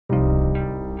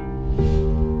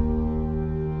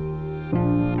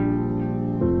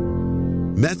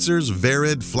Metzer's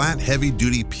Varid Flat Heavy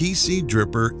Duty PC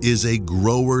Dripper is a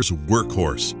grower's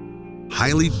workhorse.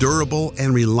 Highly durable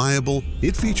and reliable,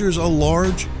 it features a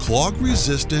large,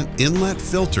 clog-resistant inlet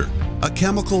filter, a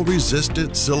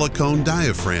chemical-resistant silicone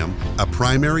diaphragm, a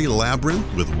primary labyrinth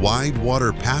with wide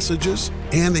water passages,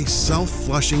 and a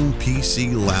self-flushing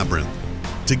PC labyrinth.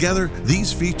 Together,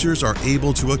 these features are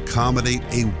able to accommodate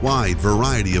a wide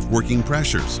variety of working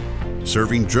pressures,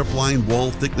 serving drip line wall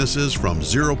thicknesses from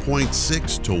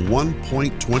 0.6 to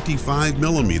 1.25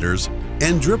 millimeters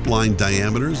and drip line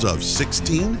diameters of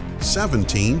 16,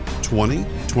 17, 20,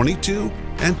 22,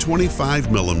 and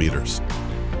 25 millimeters.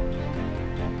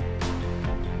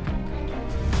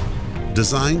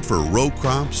 Designed for row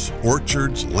crops,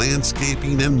 orchards,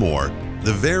 landscaping, and more,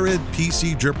 the Varid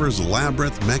PC Dripper's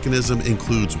labyrinth mechanism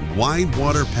includes wide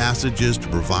water passages to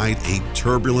provide a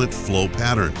turbulent flow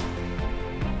pattern.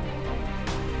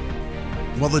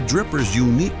 While the dripper's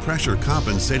unique pressure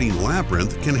compensating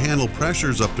labyrinth can handle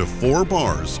pressures up to 4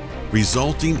 bars,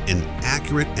 resulting in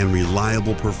accurate and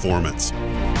reliable performance.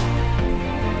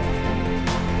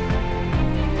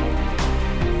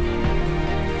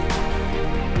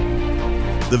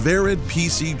 The Varid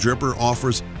PC Dripper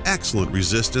offers excellent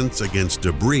resistance against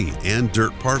debris and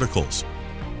dirt particles.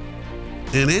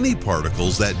 And any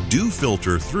particles that do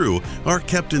filter through are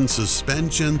kept in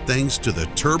suspension thanks to the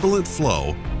turbulent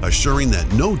flow, assuring that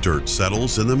no dirt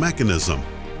settles in the mechanism.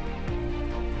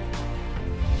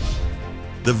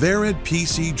 The Varid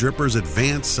PC Dripper's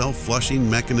advanced self-flushing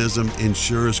mechanism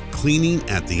ensures cleaning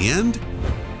at the end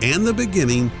and the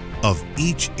beginning of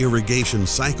each irrigation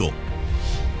cycle.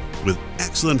 With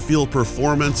excellent field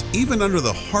performance even under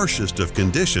the harshest of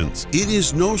conditions, it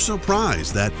is no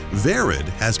surprise that Varid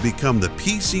has become the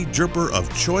PC dripper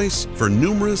of choice for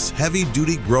numerous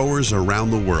heavy-duty growers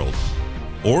around the world,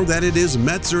 or that it is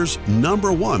Metzer's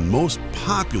 #1 most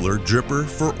popular dripper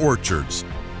for orchards,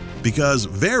 because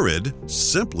Varid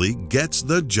simply gets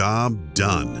the job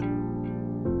done.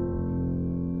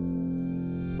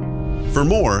 For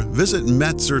more, visit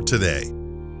Metzer today.